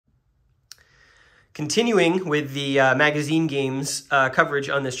Continuing with the magazine games coverage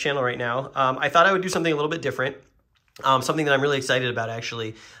on this channel right now, I thought I would do something a little bit different, something that I'm really excited about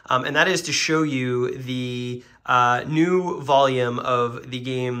actually, and that is to show you the new volume of the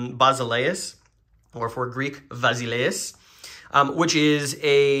game Basileus, or for Greek, Basileus, which is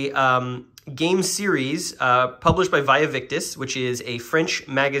a game series published by Victis, which is a French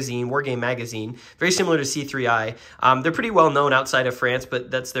magazine, wargame magazine, very similar to C3I. They're pretty well known outside of France, but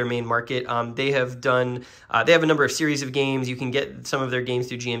that's their main market. They have a number of series of games. You can get some of their games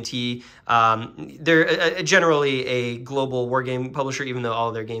through GMT. They're generally a global wargame publisher, even though all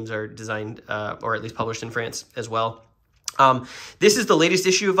of their games are designed or at least published in France as well. This is the latest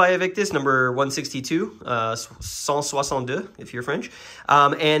issue of Victis, number 162, 162, if you're French.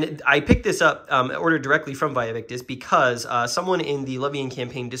 And I picked this up, ordered directly from Victis, because someone in the Levian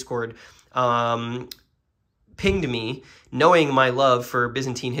Campaign Discord pinged me, knowing my love for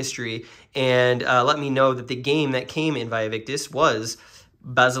Byzantine history, and let me know that the game that came in Victis was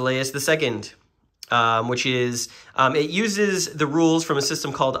Basileus II. Which is, it uses the rules from a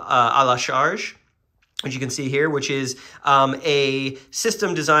system called à la charge, which you can see here, which is a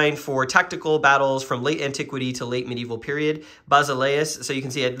system designed for tactical battles from late antiquity to late medieval period. Basileus, so you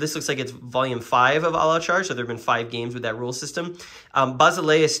can see this looks like it's volume 5 of A la Charge, so there have been 5 games with that rule system.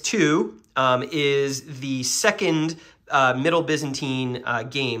 Basileus II is the second Middle Byzantine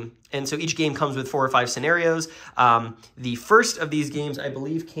game. And so each game comes with 4 or 5 scenarios. The first of these games, I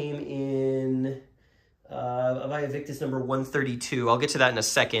believe, came in Victis number 132. I'll get to that in a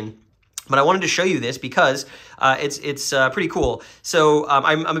second. But I wanted to show you this because it's pretty cool. So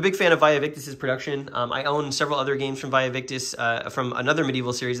I'm a big fan of Victis' production. I own several other games from Victis from another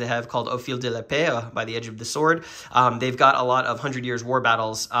medieval series they have called Au fil de l'épée, By the Edge of the Sword. They've got a lot of 100 Years War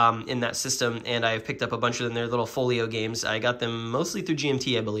battles in that system, and I've picked up a bunch of them. They're little folio games. I got them mostly through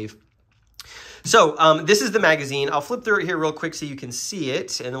GMT, I believe. So this is the magazine. I'll flip through it here real quick so you can see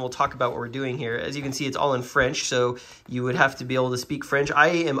it, and then we'll talk about what we're doing here. As you can see, it's all in French, so you would have to be able to speak French. I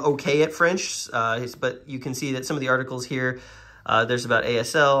am okay at French, but you can see that some of the articles here, there's about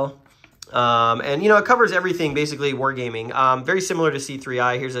ASL. And, you know, it covers everything, basically, wargaming. Very similar to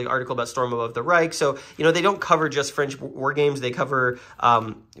C3I. Here's an article about Storm Above the Reich. So, you know, they don't cover just French war games. They cover,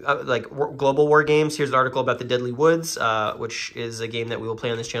 global war games. Here's an article about the Deadly Woods, which is a game that we will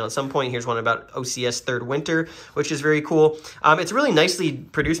play on this channel at some point. Here's one about OCS Third Winter, which is very cool. It's a really nicely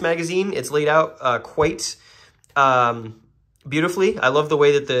produced magazine. It's laid out quite beautifully. I love the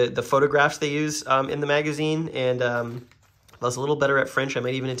way that the photographs they use in the magazine, and I was a little better at French. I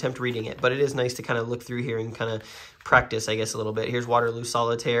might even attempt reading it, but it is nice to kind of look through here and kind of practice, I guess, a little bit. Here's Waterloo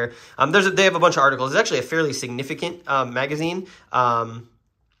Solitaire. They have a bunch of articles. It's actually a fairly significant magazine, and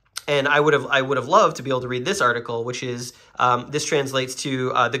I would have loved to be able to read this article, which is this translates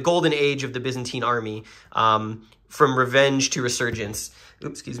to the golden age of the Byzantine army, from revenge to resurgence.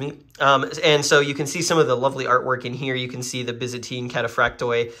 Oops, excuse me. And so you can see some of the lovely artwork in here. You can see the Byzantine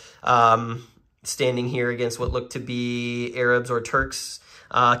cataphractoi standing here against what looked to be Arabs or Turks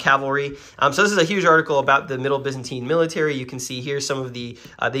cavalry. So this is a huge article about the Middle Byzantine military. You can see here some of the,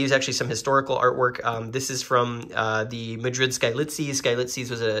 they use actually some historical artwork. This is from the Madrid Skylitzes.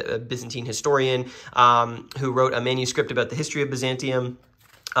 Skylitzes was a Byzantine historian who wrote a manuscript about the history of Byzantium.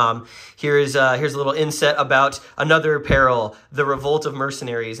 Here's a little inset about another peril, the revolt of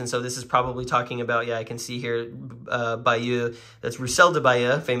mercenaries. And so this is probably talking about, yeah, I can see here, Bayeux, that's Roussel de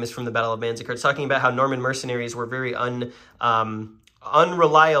Bayeux, famous from the Battle of Manzikert. It's talking about how Norman mercenaries were very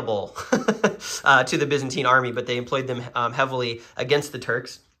unreliable to the Byzantine army, but they employed them heavily against the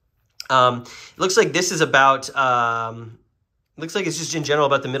Turks. It looks like this is about, looks like it's just in general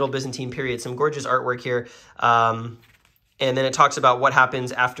about the Middle Byzantine period. Some gorgeous artwork here. And then it talks about what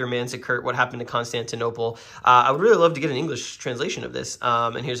happens after Manzikert, what happened to Constantinople. I would really love to get an English translation of this.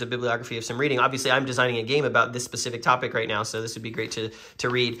 And here's a bibliography of some reading. Obviously, I'm designing a game about this specific topic right now, so this would be great to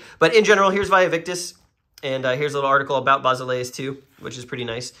read. But in general, here's Victis. And here's a little article about Basileus II, which is pretty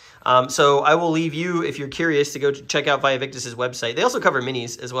nice. So I will leave you, if you're curious, to go check out Victis' website. They also cover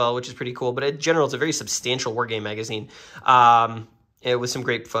minis as well, which is pretty cool. But in general, it's a very substantial wargame magazine with some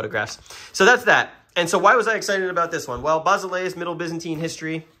great photographs. So that's that. And so why was I excited about this one? Well, Basileus, Middle Byzantine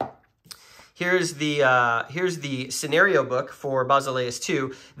history. Here's the scenario book for Basileus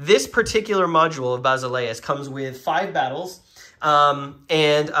II. This particular module of Basileus comes with 5 battles.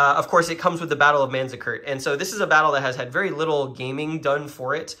 Of course, it comes with the Battle of Manzikert. And so this is a battle that has had very little gaming done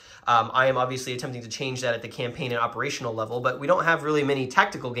for it. I am obviously attempting to change that at the campaign and operational level, but we don't have really many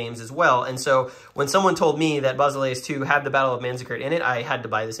tactical games as well. And so when someone told me that Basileus II had the Battle of Manzikert in it, I had to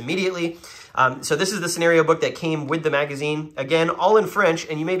buy this immediately. So this is the scenario book that came with the magazine. Again, all in French,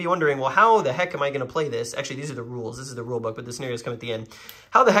 and you may be wondering, well, how the heck am I going to play this? Actually, these are the rules. This is the rule book, but the scenarios come at the end.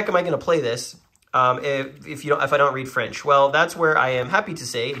 How the heck am I going to play this if I don't read French? Well, that's where I am happy to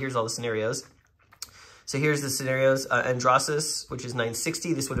say, here's all the scenarios. So here's the scenarios. Androsus, which is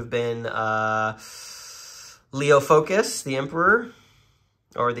 960. This would have been Leophocus, the emperor,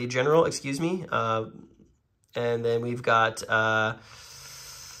 or the general, excuse me. And then we've got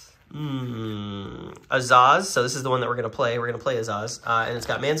Azaz. So this is the one that we're going to play. We're going to play Azaz. And it's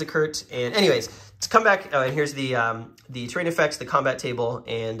got Manzikert. And anyways, to come back, and here's the terrain effects, the combat table,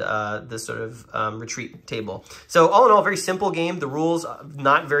 and the sort of retreat table. So all in all, very simple game. The rules,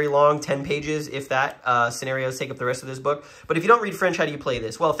 not very long, 10 pages, if that. Scenarios take up the rest of this book. But if you don't read French, how do you play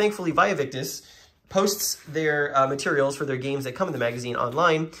this? Well, thankfully, Victis posts their materials for their games that come in the magazine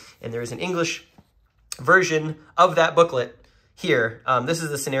online, and there is an English version of that booklet here. This is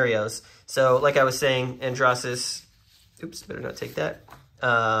the scenarios. So like I was saying, Androsus, oops, better not take that.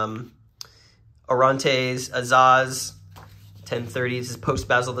 Orontes, Azaz, 1030. This is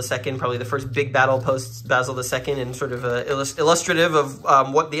post-Basil II, probably the first big battle post-Basil II, and sort of illustrative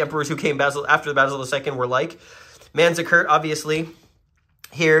of what the emperors who came after Basil II were like. Manzikert, obviously,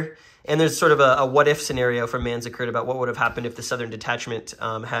 here. And there's sort of a what-if scenario from Manzikert about what would have happened if the southern detachment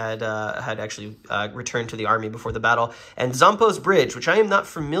had actually returned to the army before the battle. And Zampo's Bridge, which I am not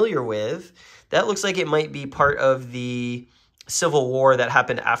familiar with, that looks like it might be part of the civil war that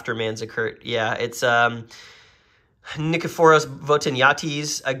happened after Manzikert. Yeah, it's Nikephoros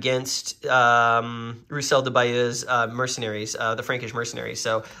Votiniates against Roussel de Bayeux's mercenaries, the Frankish mercenaries.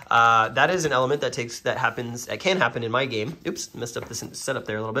 So that is an element that can happen in my game. Oops, messed up this setup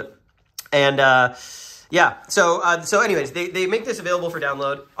there a little bit. And yeah, so anyways, they make this available for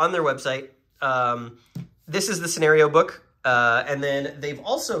download on their website. This is the scenario book. And then they've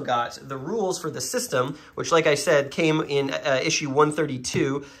also got the rules for the system, which, like I said, came in issue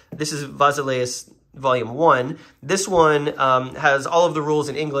 132. This is Basileus Volume 1. This one has all of the rules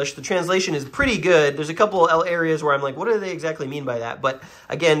in English. The translation is pretty good. There's a couple areas where I'm like, what do they exactly mean by that? But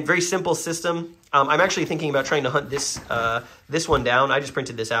again, very simple system. I'm actually thinking about trying to hunt this one down. I just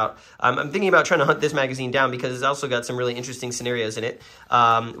printed this out. I'm thinking about trying to hunt this magazine down because it's also got some really interesting scenarios in it.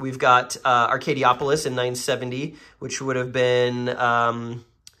 We've got Arcadiopolis in 970, which would have been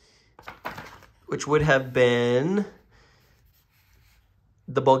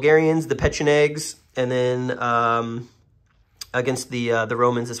the Bulgarians, the Pechenegs, and then against the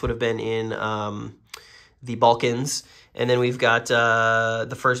Romans, this would have been in the Balkans. And then we've got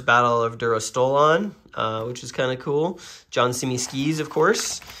the first battle of Durostolon, which is kind of cool. John Simiskis, of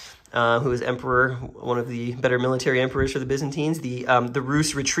course, who was emperor, one of the better military emperors for the Byzantines. The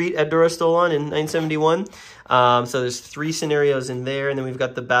Rus retreat at Durostolon in 971. So there's 3 scenarios in there, and then we've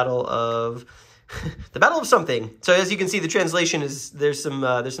got the battle of something. So as you can see, the translation is there's some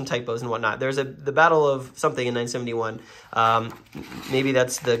typos and whatnot. There's the Battle of something in 971. Maybe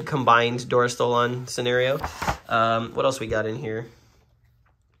that's the combined Durostolon scenario. What else we got in here?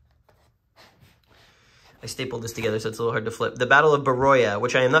 I stapled this together, so it's a little hard to flip. The Battle of Beroia,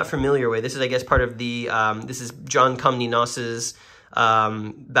 which I am not familiar with. This is, I guess, part of the this is John Komnenos's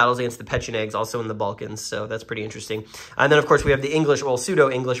battles against the Pechenegs, also in the Balkans, so that's pretty interesting. And then, of course, we have the English, well,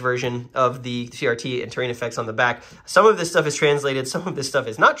 pseudo-English version of the CRT and terrain effects on the back. Some of this stuff is translated, some of this stuff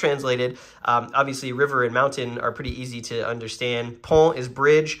is not translated. Obviously, river and mountain are pretty easy to understand. Pont is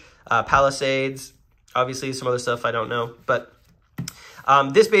bridge, palisades, obviously some other stuff I don't know, but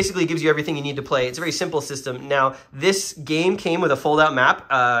this basically gives you everything you need to play. It's a very simple system. Now, this game came with a fold-out map,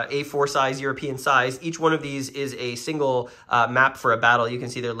 A4 size, European size. Each one of these is a single map for a battle. You can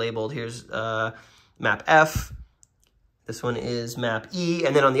see they're labeled. Here's map F. This one is map E.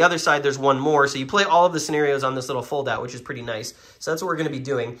 And then on the other side, there's one more. So you play all of the scenarios on this little fold-out, which is pretty nice. So that's what we're going to be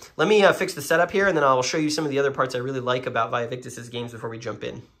doing. Let me fix the setup here, and then I'll show you some of the other parts I really like about Victis's games before we jump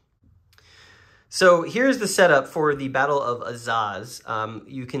in. So here's the setup for the Battle of Azaz.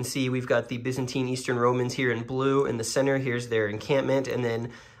 You can see we've got the Byzantine Eastern Romans here in blue in the center. Here's their encampment. And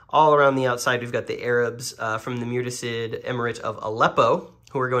then all around the outside, we've got the Arabs from the Murtasid Emirate of Aleppo,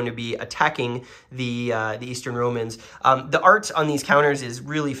 who are going to be attacking the Eastern Romans. The art on these counters is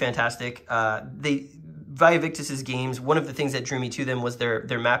really fantastic. Victis's games, one of the things that drew me to them was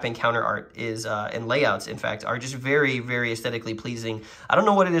their map and counter art and layouts, in fact, are just very, very aesthetically pleasing. I don't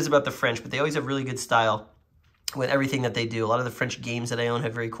know what it is about the French, but they always have really good style. with everything that they do. A lot of the French games that I own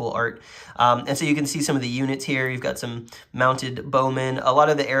have very cool art. And so you can see some of the units here. You've got some mounted bowmen. A lot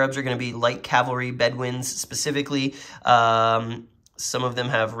of the Arabs are going to be light cavalry, Bedouins specifically. Some of them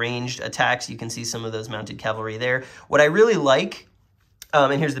have ranged attacks. You can see some of those mounted cavalry there. What I really like,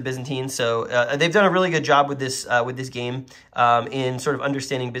 and here's the Byzantines. So they've done a really good job with this game in sort of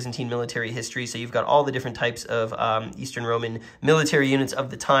understanding Byzantine military history. So you've got all the different types of Eastern Roman military units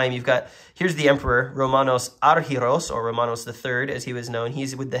of the time. Here's the Emperor, Romanos Argyros, or Romanos III, as he was known.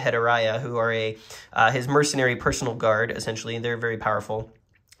 He's with the Heteraia, who are his mercenary personal guard, essentially. They're very powerful.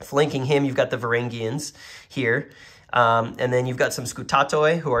 Flanking him, you've got the Varangians here. And then you've got some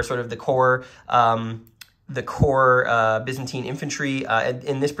Scutatoi, who are sort of the core Byzantine infantry.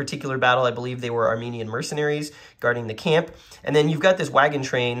 In this particular battle, I believe they were Armenian mercenaries guarding the camp. And then you've got this wagon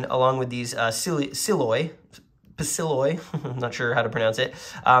train along with these Pasiloi, I'm not sure how to pronounce it,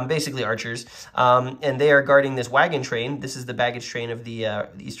 basically archers. And they are guarding this wagon train. This is the baggage train of the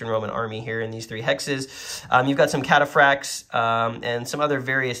Eastern Roman army here in these 3 hexes. You've got some cataphracts and some other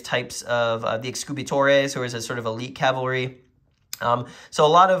various types of the excubitores, who is a sort of elite cavalry. So a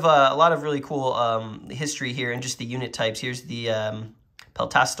lot of really cool history here and just the unit types. Here's the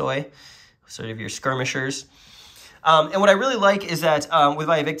peltastoi, sort of your skirmishers. And what I really like is that with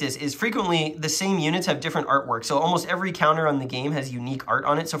Via Victis is frequently the same units have different artwork. So almost every counter on the game has unique art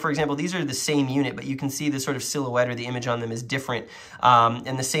on it. So for example, these are the same unit, but you can see the sort of silhouette or the image on them is different.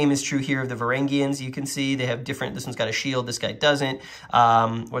 And the same is true here of the Varangians. You can see they have different, this one's got a shield, this guy doesn't.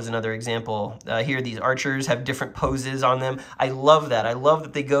 What's another example? Here, these archers have different poses on them. I love that. I love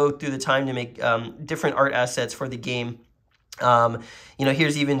that they go through the time to make different art assets for the game. You know,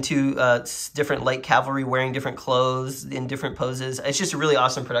 here's even 2 different light cavalry wearing different clothes in different poses. It's just a really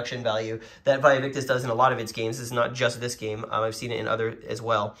awesome production value that Via Victis does in a lot of its games. This is not just this game. I've seen it in other as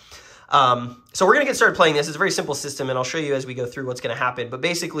well. So we're going to get started playing this. It's a very simple system, and I'll show you as we go through what's going to happen. But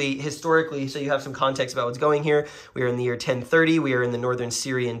basically, historically, so you have some context about what's going here. We are in the year 1030. We are in the northern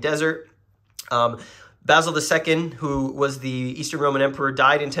Syrian desert. Basil II, who was the Eastern Roman emperor,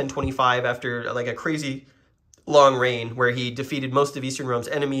 died in 1025 after like a crazy long reign where he defeated most of Eastern Rome's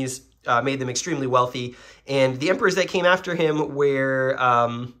enemies, made them extremely wealthy, and the emperors that came after him were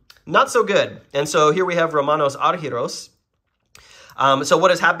not so good. And so here we have Romanos Argyros. So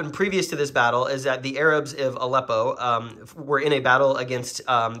what has happened previous to this battle is that the Arabs of Aleppo were in a battle against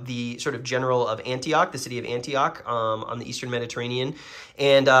the sort of general of Antioch, the city of Antioch on the Eastern Mediterranean,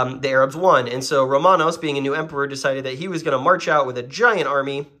 and the Arabs won. And so Romanos, being a new emperor, decided that he was going to march out with a giant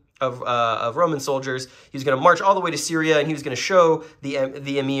army of Roman soldiers. He was going to march all the way to Syria, and he was going to show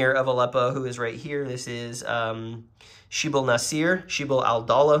the emir of Aleppo, who is right here. This is Shibal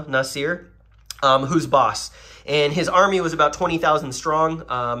al-Dawla Nasir, who's boss. And his army was about 20,000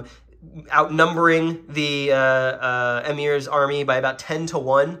 strong, outnumbering the emir's army by about 10 to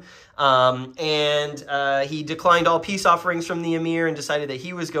 1. He declined all peace offerings from the emir and decided that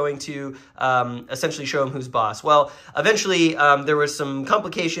he was going to essentially show him who's boss. Well, eventually there were some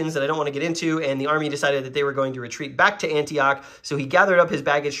complications that I don't want to get into, and the army decided that they were going to retreat back to Antioch. So he gathered up his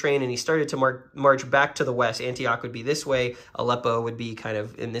baggage train and he started to march back to the west. Antioch would be this way. Aleppo would be kind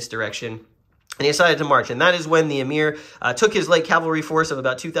of in this direction. And he decided to march, and that is when the emir took his light cavalry force of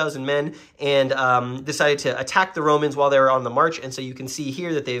about 2,000 men and decided to attack the Romans while they were on the march. And so you can see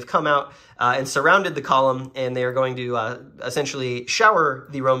here that they've come out and surrounded the column, and they are going to essentially shower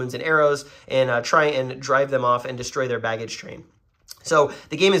the Romans in arrows and try and drive them off and destroy their baggage train. So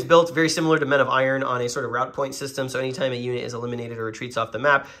the game is built very similar to Men of Iron on a sort of route point system. So anytime a unit is eliminated or retreats off the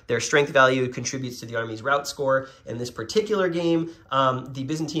map, their strength value contributes to the army's route score. In this particular game, the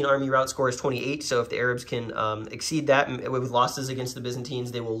Byzantine army route score is 28. So if the Arabs can exceed that with losses against the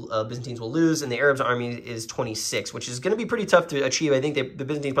Byzantines, Byzantines will lose. And the Arabs' army is 26, which is going to be pretty tough to achieve. I think the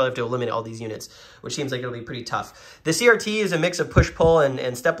Byzantines probably have to eliminate all these units, which seems like it'll be pretty tough. The CRT is a mix of push-pull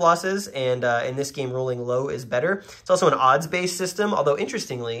and step losses. And in this game, rolling low is better. It's also an odds-based system. Although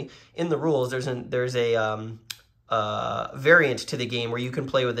interestingly, in the rules, there's a variant to the game where you can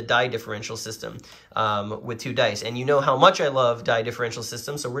play with a die differential system with 2 dice. And you know how much I love die differential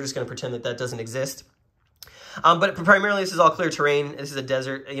systems, so we're just going to pretend that that doesn't exist. But primarily, this is all clear terrain. This is a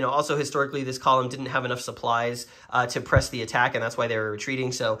desert. You know, also historically, this column didn't have enough supplies to press the attack, and that's why they were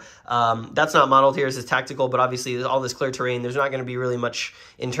retreating. So that's not modeled here. This is tactical, but obviously, all this clear terrain, there's not going to be really much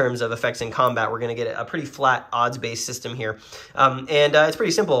in terms of effects in combat. We're going to get a pretty flat odds-based system here. It's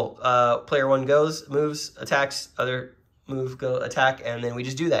pretty simple. Player 1 goes, moves, attacks, other move, go, attack, and then we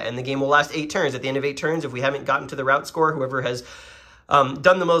just do that. And the game will last 8 turns. At the end of 8 turns, if we haven't gotten to the route score, whoever has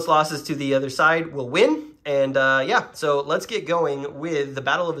done the most losses to the other side will win. And yeah, so let's get going with the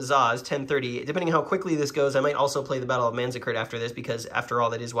Battle of Azaz, 1030. Depending on how quickly this goes, I might also play the Battle of Manzikert after this, because after all,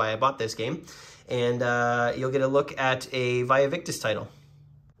 that is why I bought this game. And you'll get a look at a Via Victis title.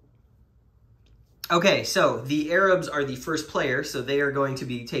 Okay, so the Arabs are the first player, so they are going to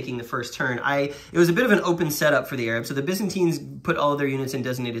be taking the first turn. It was a bit of an open setup for the Arabs. So the Byzantines put all of their units in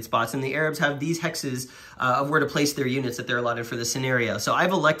designated spots, and the Arabs have these hexes of where to place their units that they're allotted for the scenario. So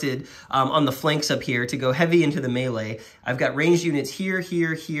I've elected on the flanks up here to go heavy into the melee. I've got ranged units here,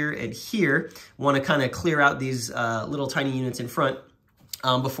 here, here, and here. Want to kind of clear out these little tiny units in front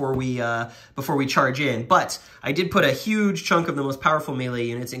before we charge in. But I did put a huge chunk of the most powerful melee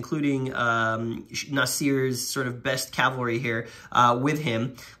units, including Nasir's sort of best cavalry here with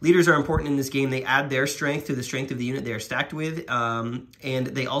him. Leaders are important in this game. They add their strength to the strength of the unit they are stacked with, and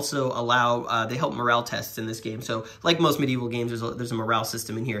they also allow, they help morale tests in this game. So like most medieval games, there's a morale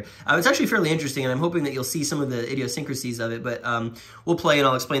system in here. It's actually fairly interesting, and I'm hoping that you'll see some of the idiosyncrasies of it, but we'll play and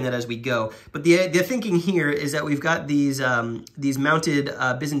I'll explain that as we go. But the thinking here is that we've got these mounted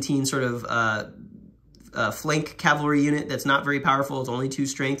Byzantine sort of flank cavalry unit that's not very powerful. It's only 2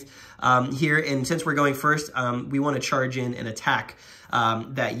 strength here. And since we're going first, we want to charge in and attack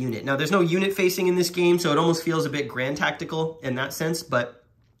that unit. Now, there's no unit facing in this game, so it almost feels a bit grand tactical in that sense. But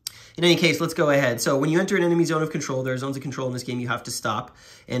in any case, let's go ahead. So when you enter an enemy zone of control, there are zones of control in this game you have to stop.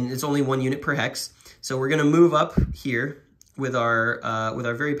 And it's only 1 unit per hex. So we're going to move up here with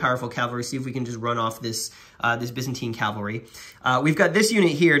our very powerful cavalry, see if we can just run off this Byzantine cavalry. We've got this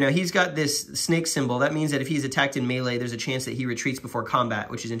unit here. Now, he's got this snake symbol. That means that if he's attacked in melee, there's a chance that he retreats before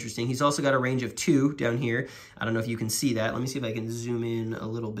combat, which is interesting. He's also got a range of 2 down here. I don't know if you can see that. Let me see if I can zoom in a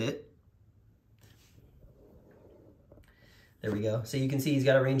little bit. There we go. So you can see he's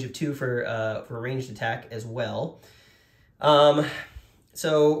got a range of 2 for a ranged attack as well.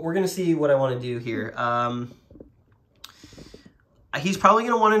 So we're going to see what I want to do here. He's probably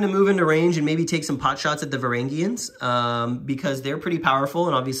going to want him to move into range and maybe take some pot shots at the Varangians because they're pretty powerful,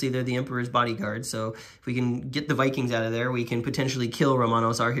 and obviously they're the Emperor's bodyguard. So if we can get the Vikings out of there, we can potentially kill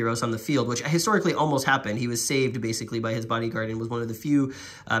Romanos Argyros on the field, which historically almost happened. He was saved basically by his bodyguard and was one of the few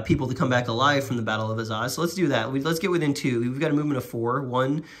people to come back alive from the Battle of Azaz. So let's do that. Let's get within 2. We've got a movement of 4.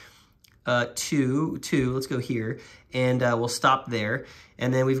 1, 2, 2. Let's go here, and we'll stop there.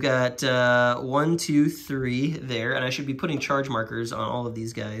 And then we've got 1, 2, 3 there, and I should be putting charge markers on all of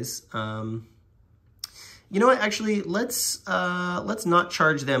these guys. You know what? Actually, let's not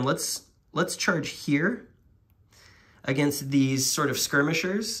charge them. Let's charge here against these sort of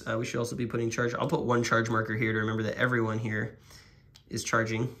skirmishers. We should also be putting charge. I'll put 1 charge marker here to remember that everyone here is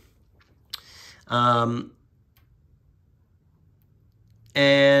charging. And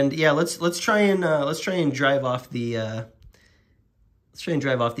yeah, let's try and drive off the. Let's try and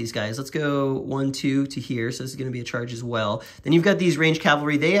drive off these guys. Let's go 1, 2 to here. So this is going to be a charge as well. Then you've got these ranged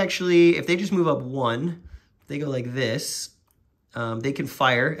cavalry. They actually, if they just move up 1, they go like this. They can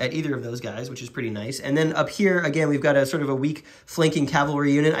fire at either of those guys, which is pretty nice. And then up here, again, we've got a sort of a weak flanking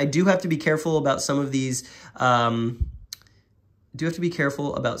cavalry unit. I do have to be careful about some of these. Heavy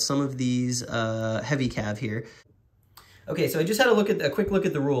cav here. Okay, so I just had a quick look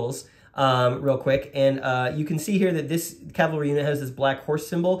at the rules. Real quick, and you can see here that this cavalry unit has this black horse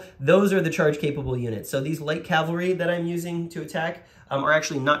symbol. Those are the charge capable units. So these light cavalry that I'm using to attack are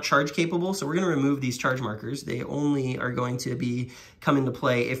actually not charge capable, so we're going to remove these charge markers. They only are going to come into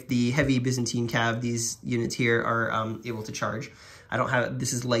play if the heavy Byzantine cav, these units here, are able to charge. I don't have,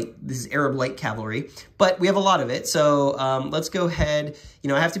 this is Arab light cavalry, but we have a lot of it. So let's go ahead. You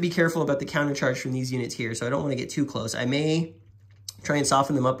know, I have to be careful about the counter charge from these units here, so I don't want to get too close. I may try and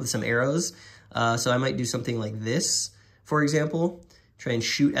soften them up with some arrows. So I might do something like this, for example, try and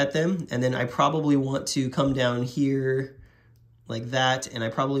shoot at them. And then I probably want to come down here like that. And I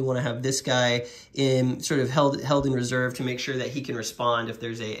probably want to have this guy sort of held in reserve to make sure that he can respond if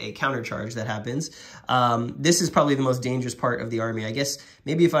there's a counter charge that happens. This is probably the most dangerous part of the army. I guess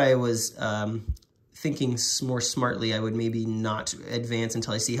maybe if I was thinking more smartly, I would maybe not advance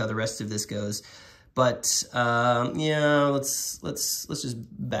until I see how the rest of this goes. But yeah, let's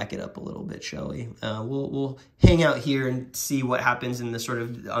just back it up a little bit, shall we? We'll hang out here and see what happens in the sort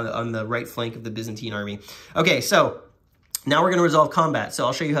of on the right flank of the Byzantine army. Okay, so now we're going to resolve combat. So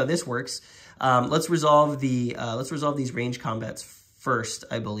I'll show you how this works. Let's resolve these range combats first,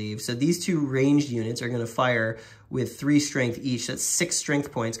 I believe. So these 2 ranged units are going to fire with 3 strength each. That's 6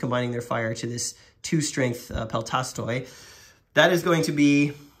 strength points, combining their fire to this 2 strength peltastoi. That is going to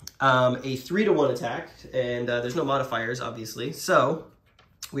be a 3-to-1 attack, and there's no modifiers, obviously. So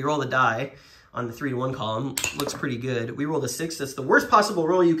we roll the die on the 3-to-1 column. Looks pretty good. We roll the 6. That's the worst possible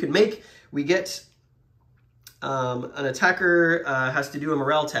roll you could make. We get an attacker has to do a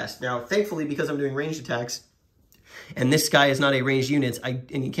morale test. Now, thankfully, because I'm doing ranged attacks, and this guy is not a ranged unit,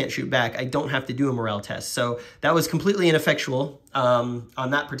 and you can't shoot back, I don't have to do a morale test. So that was completely ineffectual on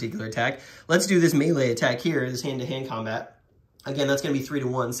that particular attack. Let's do this melee attack here, this hand-to-hand combat. Again, that's going to be 3 to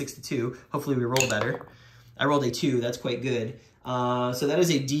 1, 6 to 2. Hopefully we roll better. I rolled a 2. That's quite good. So that is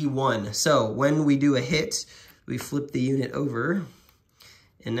a D1. So when we do a hit, we flip the unit over,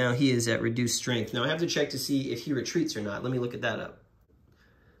 and now he is at reduced strength. Now I have to check to see if he retreats or not. Let me look at that up.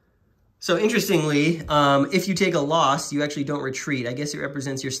 So interestingly, if you take a loss, you actually don't retreat. I guess it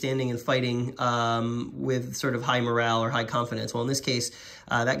represents your standing and fighting with sort of high morale or high confidence. Well, in this case,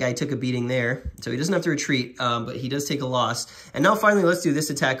 that guy took a beating there, so he doesn't have to retreat, but he does take a loss. And now finally, let's do this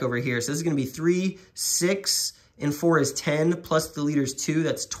attack over here. So this is going to be 3, 6, and 4 is 10, plus the leader's 2.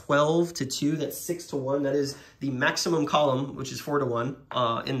 That's 12 to 2. That's 6 to 1. That is the maximum column, which is 4 to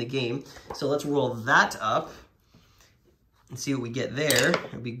 1 in the game. So let's roll that up and see what we get there.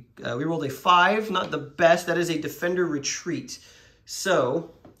 We rolled a 5, not the best. That is a defender retreat.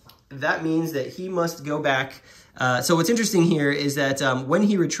 So that means that he must go back. So what's interesting here is that when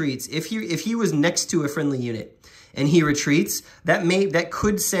he retreats, if he was next to a friendly unit and he retreats, that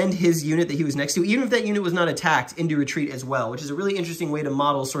could send his unit that he was next to, even if that unit was not attacked, into retreat as well, which is a really interesting way to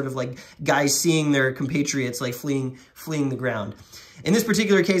model sort of like guys seeing their compatriots like fleeing the ground. In this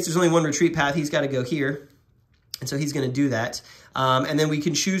particular case, there's only one retreat path. He's got to go here. And so he's going to do that. And then we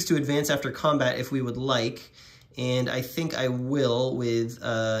can choose to advance after combat if we would like. And I think I will with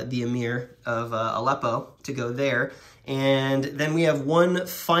the Emir of Aleppo to go there. And then we have one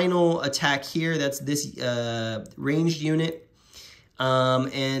final attack here. That's this ranged unit.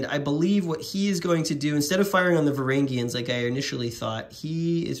 And I believe what he is going to do, instead of firing on the Varangians like I initially thought,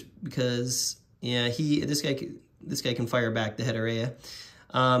 he is, because, yeah, this guy can fire back the Hetareia.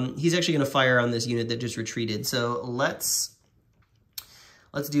 He's actually going to fire on this unit that just retreated. So let's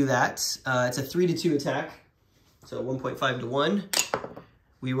do that. It's a 3 to 2 attack. So 1.5 to 1.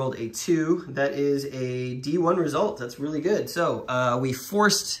 We rolled a 2. That is a D1 result. That's really good. So we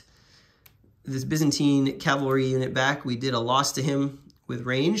forced this Byzantine cavalry unit back. We did a loss to him with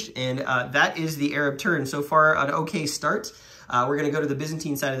ranged. And that is the Arab turn. So far, an okay start. We're going to go to the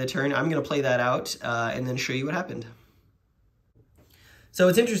Byzantine side of the turn. I'm going to play that out and then show you what happened. So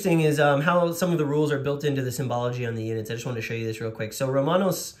what's interesting is how some of the rules are built into the symbology on the units. I just want to show you this real quick. So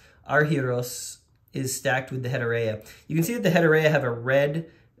Romanos Argyros is stacked with the Hetareia. You can see that the Hetareia have a red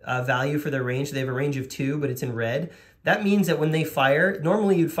value for their range. They have a range of 2, but it's in red. That means that when they fire,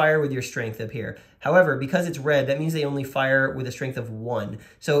 normally you'd fire with your strength up here. However, because it's red, that means they only fire with a strength of 1.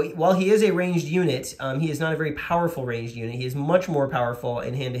 So while he is a ranged unit, he is not a very powerful ranged unit. He is much more powerful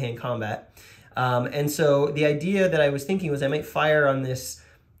in hand-to-hand combat. And so the idea that I was thinking was I might fire on this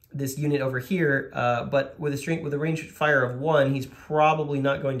unit over here, but with a range fire of 1, he's probably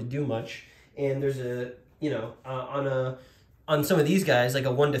not going to do much. And there's a, on some of these guys, like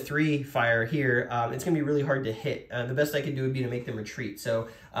a 1 to 3 fire here, it's going to be really hard to hit. The best I could do would be to make them retreat. So,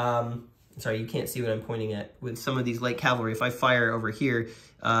 sorry, you can't see what I'm pointing at. With some of these light cavalry, if I fire over here,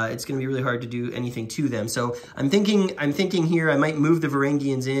 it's going to be really hard to do anything to them. So I'm thinking here I might move the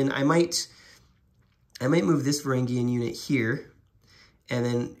Varangians in. I might move this Varangian unit here and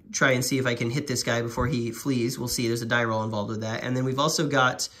then try and see if I can hit this guy before he flees. We'll see. There's a die roll involved with that. And then we've also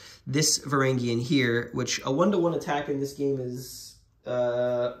got this Varangian here, which a 1-to-1 attack in this game is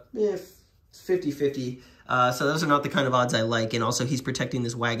 50-50. So those are not the kind of odds I like. And also he's protecting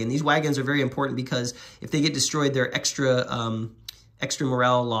this wagon. These wagons are very important because if they get destroyed, they're extra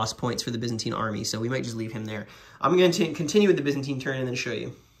morale loss points for the Byzantine army. So we might just leave him there. I'm going to continue with the Byzantine turn and then show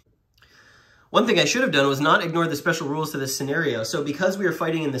you. One thing I should have done was not ignore the special rules to this scenario. So because we are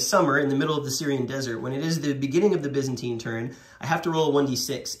fighting in the summer in the middle of the Syrian desert, when it is the beginning of the Byzantine turn, I have to roll a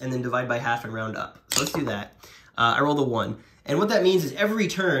 1d6 and then divide by half and round up. So let's do that. I rolled a 1. And what that means is every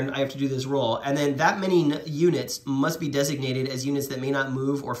turn I have to do this roll, and then that many units must be designated as units that may not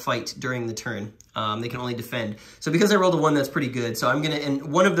move or fight during the turn. They can only defend. So because I rolled a 1, that's pretty good. So I'm going to,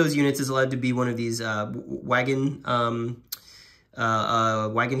 and one of those units is allowed to be one of these wagon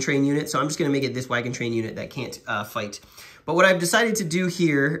train unit. So I'm just going to make it this wagon train unit that can't fight. But what I've decided to do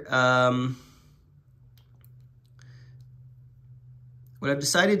here,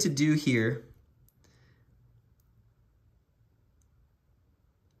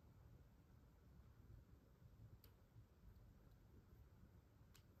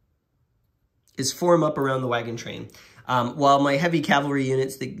 is form up around the wagon train. While my heavy cavalry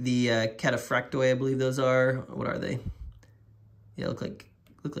units, the cataphractoi, I believe those are, what are they? Yeah, look like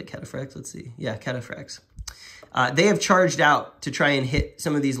cataphracts. Let's see. Yeah, cataphracts. They have charged out to try and hit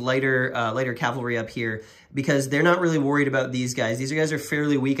some of these lighter cavalry up here because they're not really worried about these guys. These guys are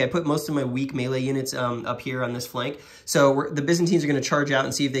fairly weak. I put most of my weak melee units up here on this flank. So the Byzantines are going to charge out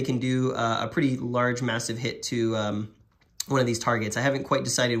and see if they can do a pretty large, massive hit to one of these targets. I haven't quite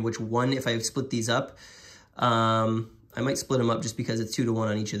decided which one, if I split these up. I might split them up just because it's 2-to-1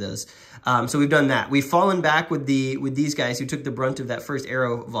 on each of those. So we've done that. We've fallen back with these guys who took the brunt of that first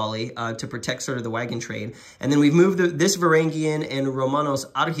arrow volley to protect sort of the wagon train. And then we've moved this Varangian and Romanos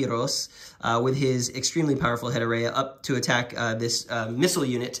Argyros with his extremely powerful head array up to attack this missile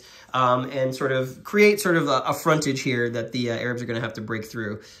unit and sort of create sort of a frontage here that the Arabs are going to have to break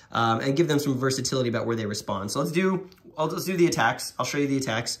through and give them some versatility about where they respond. So let's do the attacks. I'll show you the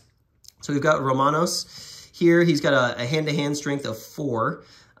attacks. So we've got Romanos. Here, he's got a hand-to-hand strength of 4,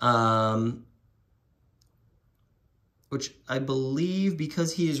 which I believe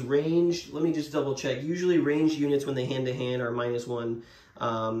because he is ranged, let me just double check. Usually ranged units when they hand-to-hand are -1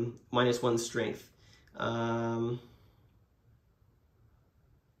 strength. No,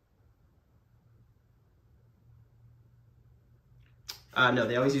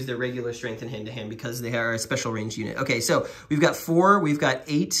 they always use their regular strength in hand-to-hand because they are a special ranged unit. Okay, so we've got 4, we've got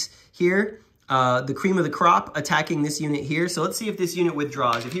 8 here. The cream of the crop attacking this unit here. So let's see if this unit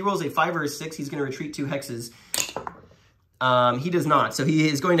withdraws. If he rolls a 5 or a 6, he's going to retreat 2 hexes. He does not. So he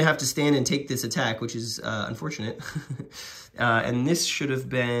is going to have to stand and take this attack, which is unfortunate. And this should have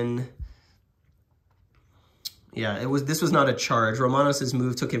been... Yeah, this was not a charge. Romanos'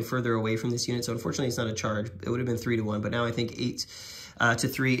 move took him further away from this unit, so unfortunately it's not a charge. It would have been 3-to-1, but now I think 8 to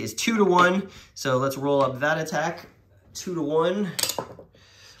 3 is 2-to-1. So let's roll up that attack. 2-to-1.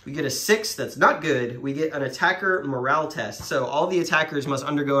 We get a 6, that's not good. We get an attacker morale test. So all the attackers must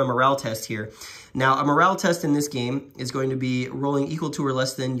undergo a morale test here. Now, a morale test in this game is going to be rolling equal to or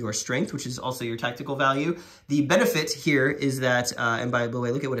less than your strength, which is also your tactical value. The benefit here is that, and by the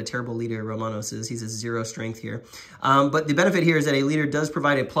way, look at what a terrible leader Romanos is. He's a 0 strength here. But the benefit here is that a leader does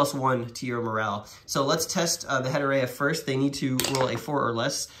provide a +1 to your morale. So let's test the head array first. They need to roll a 4 or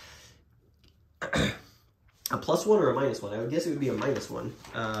less. A +1 or a -1? I would guess it would be a -1.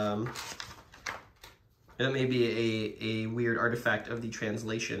 That may be a weird artifact of the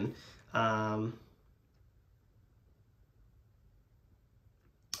translation.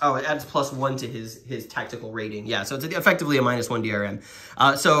 Oh, it adds +1 to his tactical rating. Yeah, so it's effectively a -1 DRM.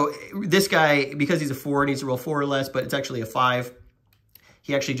 So this guy, because he's a 4, needs to roll 4 or less, but it's actually a 5.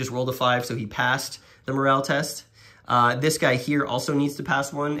 He actually just rolled a 5, so he passed the morale test. This guy here also needs to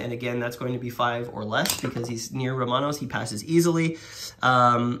pass 1, and again, that's going to be 5 or less because he's near Romanos. He passes easily.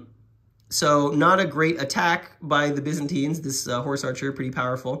 So not a great attack by the Byzantines. This horse archer, pretty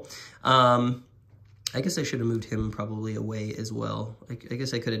powerful. I guess I should have moved him probably away as well. I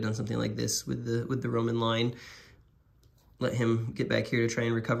guess I could have done something like this with the Roman line. Let him get back here to try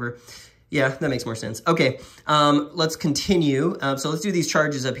and recover. Yeah, that makes more sense. Okay, let's continue. So let's do these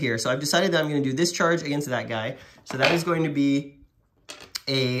charges up here. So I've decided that I'm going to do this charge against that guy. So that is going to be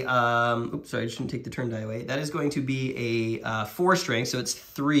a, oops, sorry, I shouldn't take the turn die away. That is going to be a 4 strength, so it's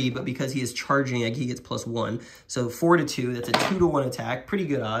 3, but because he is charging, he gets +1. So 4 to 2, that's a 2-to-1 attack. Pretty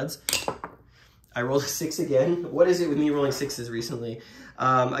good odds. I rolled a 6 again. What is it with me rolling 6s recently?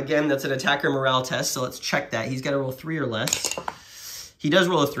 Again, that's an attacker morale test, so let's check that. He's got to roll 3 or less. He does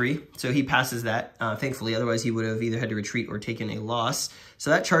roll a 3, so he passes that, thankfully. Otherwise, he would have either had to retreat or taken a loss. So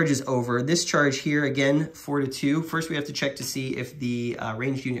that charge is over. This charge here, again, 4 to 2. First, we have to check to see if the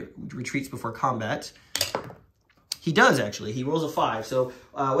ranged unit retreats before combat. He does, actually. He rolls a 5. So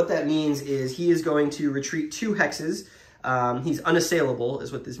what that means is he is going to retreat 2 hexes. He's unassailable,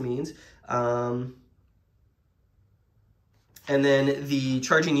 is what this means. And then the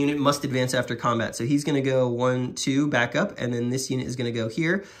charging unit must advance after combat. So he's going to go 1, 2, back up, and then this unit is going to go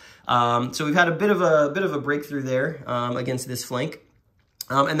here. So we've had a bit of a breakthrough there against this flank.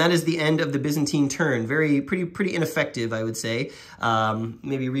 And that is the end of the Byzantine turn. Pretty ineffective, I would say.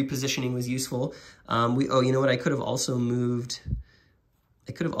 Maybe repositioning was useful. Oh, you know what? I could have also moved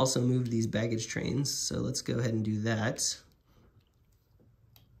these baggage trains. So let's go ahead and do that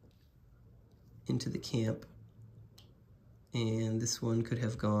into the camp. And this one could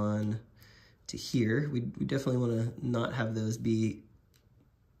have gone to here. We definitely want to not have those be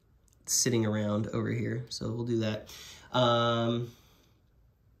sitting around over here. So we'll do that.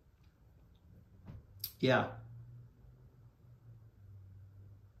 Yeah.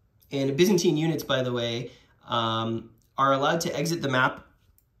 And Byzantine units, by the way, are allowed to exit the map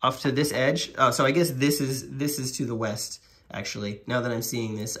off to this edge. So I guess this is to the west, actually, now that I'm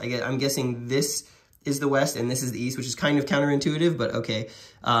seeing this. I'm guessing this is the west and this is the east, which is kind of counterintuitive, but okay.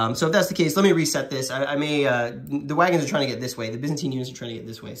 So if that's the case, let me reset this. I may, the wagons are trying to get this way. The Byzantine units are trying to get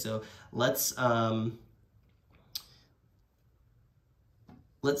this way. So let's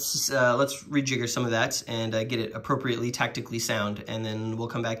rejigger some of that and get it appropriately tactically sound. And then we'll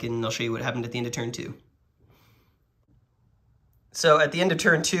come back and I'll show you what happened at the end of turn 2. So at the end of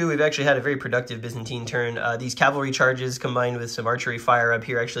turn 2, we've actually had a very productive Byzantine turn. These cavalry charges combined with some archery fire up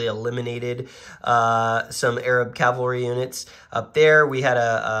here actually eliminated some Arab cavalry units. Up there, we had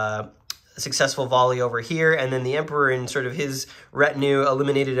a successful volley over here, and then the emperor and sort of his retinue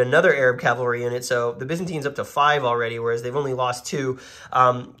eliminated another Arab cavalry unit. So the Byzantines up to 5 already, whereas they've only lost 2.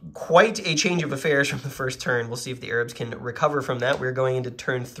 Quite a change of affairs from the first turn. We'll see if the Arabs can recover from that. We're going into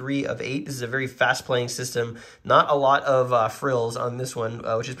turn 3 of 8. This is a very fast playing system. Not a lot of frills on this one,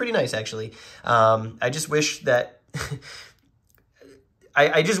 which is pretty nice actually. I just wish that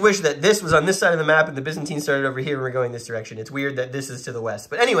I just wish that this was on this side of the map and the Byzantines started over here and we're going this direction. It's weird that this is to the west.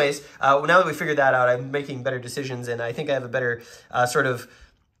 But anyways, now that we figured that out, I'm making better decisions, and I think I have a better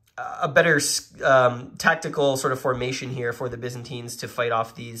tactical sort of formation here for the Byzantines to fight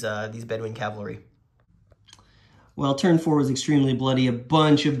off these Bedouin cavalry. Well, turn 4 was extremely bloody. A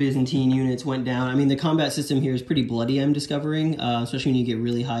bunch of Byzantine units went down. I mean, the combat system here is pretty bloody, I'm discovering, especially when you get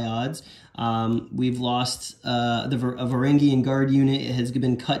really high odds. We've lost a Varangian guard unit. It has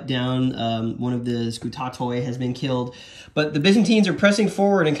been cut down. One of the Scutatoi has been killed. But the Byzantines are pressing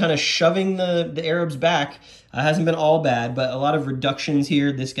forward and kind of shoving the Arabs back. Hasn't been all bad, but a lot of reductions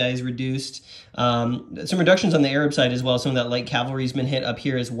here. This guy's reduced. Some reductions on the Arab side as well. Some of that light cavalry's been hit up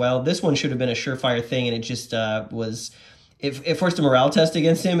here as well. This one should have been a surefire thing, and it just was... It forced a morale test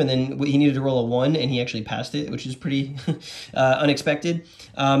against him, and then he needed to roll a 1, and he actually passed it, which is pretty unexpected.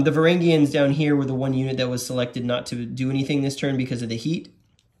 The Varangians down here were the one unit that was selected not to do anything this turn because of the heat.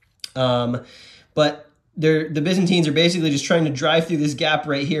 But the Byzantines are basically just trying to drive through this gap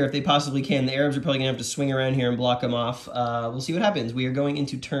right here if they possibly can. The Arabs are probably going to have to swing around here and block them off. We'll see what happens. We are going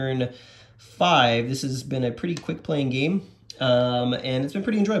into turn 5. This has been a pretty quick playing game. And it's been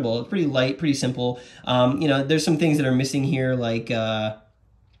pretty enjoyable. It's pretty light, pretty simple. You know, there's some things that are missing here, like,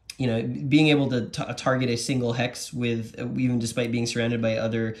 you know, being able to target a single hex with, even despite being surrounded by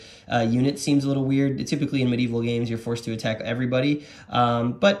other units seems a little weird. Typically in medieval games, you're forced to attack everybody.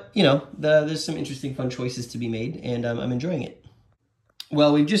 But, you know, there's some interesting, fun choices to be made, and I'm enjoying it.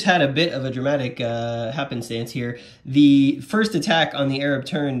 Well, we've just had a bit of a dramatic happenstance here. The first attack on the Arab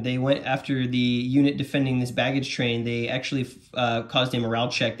turn, they went after the unit defending this baggage train. They actually caused a morale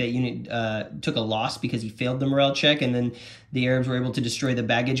check. That unit took a loss because he failed the morale check, and then the Arabs were able to destroy the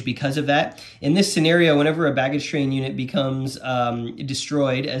baggage because of that. In this scenario, whenever a baggage train unit becomes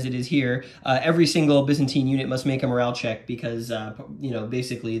destroyed, as it is here, every single Byzantine unit must make a morale check because, you know,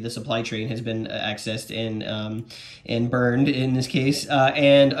 basically the supply train has been accessed and burned in this case.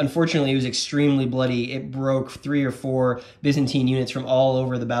 And unfortunately, it was extremely bloody. It broke 3 or 4 Byzantine units from all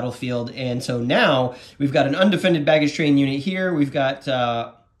over the battlefield. And so now we've got an undefended baggage train unit here. We've got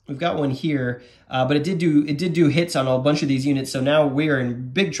one here, but it did do hits on a bunch of these units. So now we are in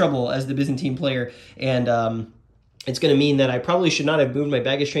big trouble as the Byzantine player, and it's going to mean that I probably should not have moved my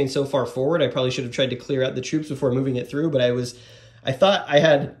baggage train so far forward. I probably should have tried to clear out the troops before moving it through, but I thought I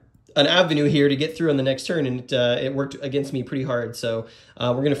had an avenue here to get through on the next turn, and it worked against me pretty hard. So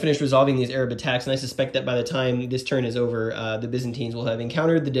we're going to finish resolving these Arab attacks, and I suspect that by the time this turn is over, the Byzantines will have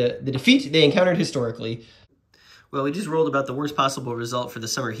encountered the defeat they encountered historically. Well, we just rolled about the worst possible result for the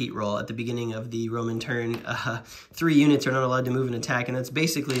summer heat roll at the beginning of the Roman turn. 3 units are not allowed to move and attack, and that's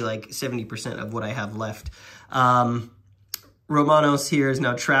basically like 70% of what I have left. Romanos here is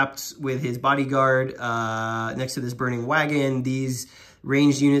now trapped with his bodyguard next to this burning wagon. These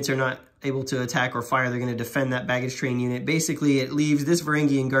ranged units are not able to attack or fire. They're going to defend that baggage train unit. Basically, it leaves this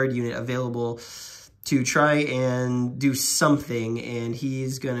Varangian guard unit available to try and do something, and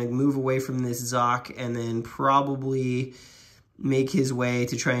he's going to move away from this Zoc and then probably make his way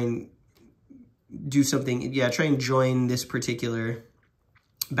to try and do something. Yeah, try and join this particular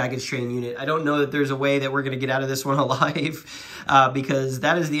baggage train unit. I don't know that there's a way that we're going to get out of this one alive because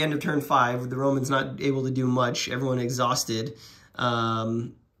that is the end of turn 5. The Romans not able to do much. Everyone exhausted.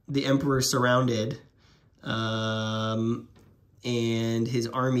 The emperor surrounded. And his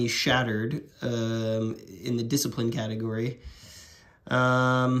army shattered in the discipline category.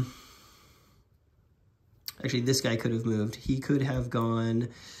 Actually, this guy could have moved. He could have gone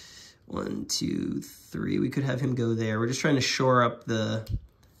 1, 2, 3. We could have him go there. We're just trying to shore up the...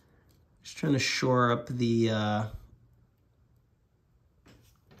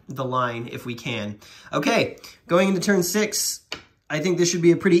 the line if we can. Okay, going into turn 6. I think this should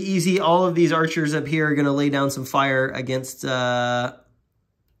be a pretty easy. All of these archers up here are going to lay down some fire against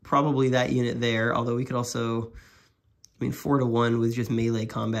probably that unit there. Although we could also, I mean, 4 to 1 with just melee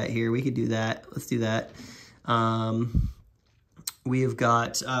combat here. We could do that. Let's do that. We have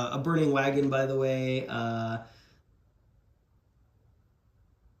got a burning wagon, by the way. I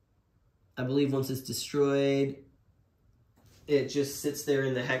believe once it's destroyed, it just sits there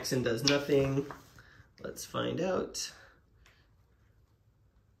in the hex and does nothing. Let's find out.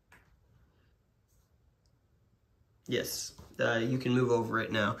 Yes, you can move over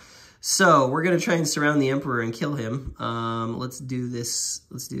it now. So we're going to try and surround the Emperor and kill him. Let's do this.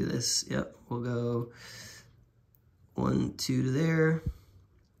 Let's do this. Yep, we'll go 1, 2 to there.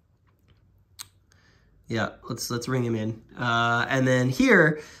 Yeah, let's ring him in. And then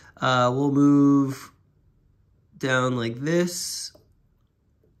here, we'll move down like this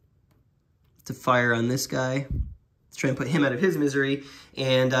to fire on this guy. Let's try and put him out of his misery.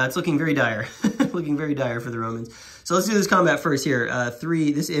 And it's looking very dire. Looking very dire for the Romans. So let's do this combat first here. 3,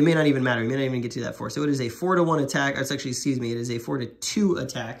 it may not even matter. We may not even get to that 4. So it is a 4 to 1 attack. It's actually, excuse me, it is a 4 to 2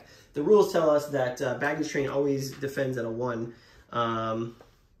 attack. The rules tell us that baggage train always defends at a 1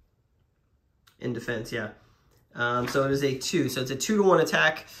 in defense, yeah. So it is a 2. So it's a 2 to 1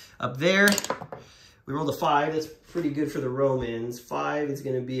 attack up there. We rolled a 5. That's pretty good for the Romans. 5 is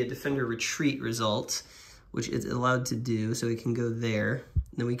going to be a defender retreat result, which it's allowed to do. So we can go there.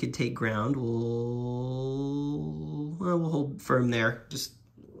 Then we could take ground. We'll hold firm there. Just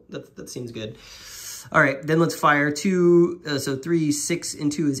that seems good. All right, then let's fire 2. So 3, 6,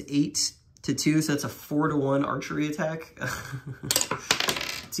 and 2 is 8 to 2. So that's a 4 to 1 archery attack.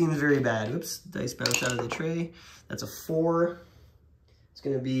 Seems very bad. Oops, dice bounced out of the tray. That's a 4. It's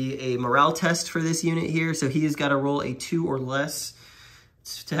going to be a morale test for this unit here. So he's got to roll a 2 or less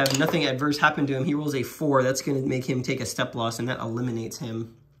to have nothing adverse happen to him. He rolls a 4. That's going to make him take a step loss, and that eliminates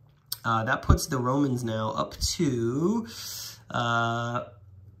him. That puts the Romans now up to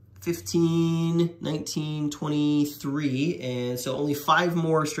 15, 19, 23, and so only 5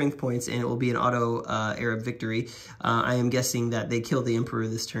 more strength points, and it will be an auto Arab victory. I am guessing that they kill the Emperor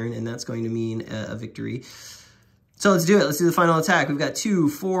this turn, and that's going to mean a victory. So let's do it. Let's do the final attack. We've got 2,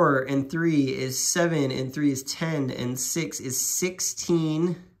 4, and 3 is 7, and 3 is 10, and 6 is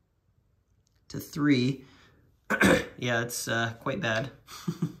 16 to 3. Yeah, it's quite bad.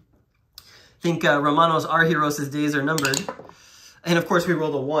 I think Romanos Argyros' days are numbered. And of course we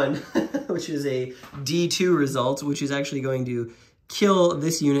rolled a 1, which is a D2 result, which is actually going to kill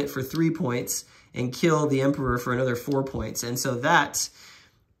this unit for 3 points and kill the Emperor for another 4 points. And so that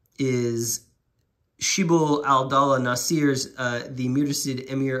is Shibul al-Dawla Nasir's, the Murtasid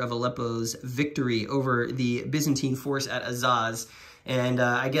Emir of Aleppo's victory over the Byzantine force at Azaz. And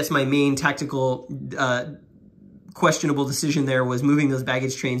I guess my main tactical questionable decision there was moving those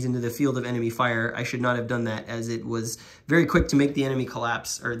baggage trains into the field of enemy fire. I should not have done that, as it was very quick to make the enemy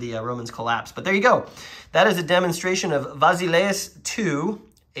collapse, or the Romans collapse. But there you go. That is a demonstration of Basileus II,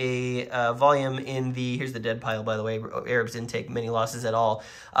 a volume in the, here's the dead pile, by the way. Arabs didn't take many losses at all.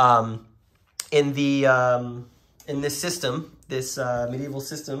 In this system, this medieval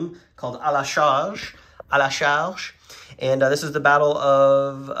system called à la charge, and this is the Battle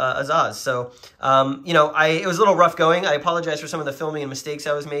of Azaz. So, you know, it was a little rough going. I apologize for some of the filming and mistakes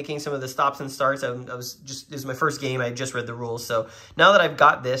I was making, some of the stops and starts. This is my first game. I just read the rules. So now that I've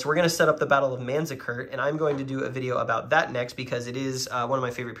got this, we're going to set up the Battle of Manzikert, and I'm going to do a video about that next, because it is one of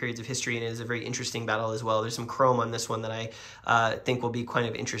my favorite periods of history, and it is a very interesting battle as well. There's some chrome on this one that I think will be kind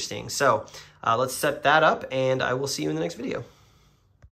of interesting. So let's set that up, and I will see you in the next video.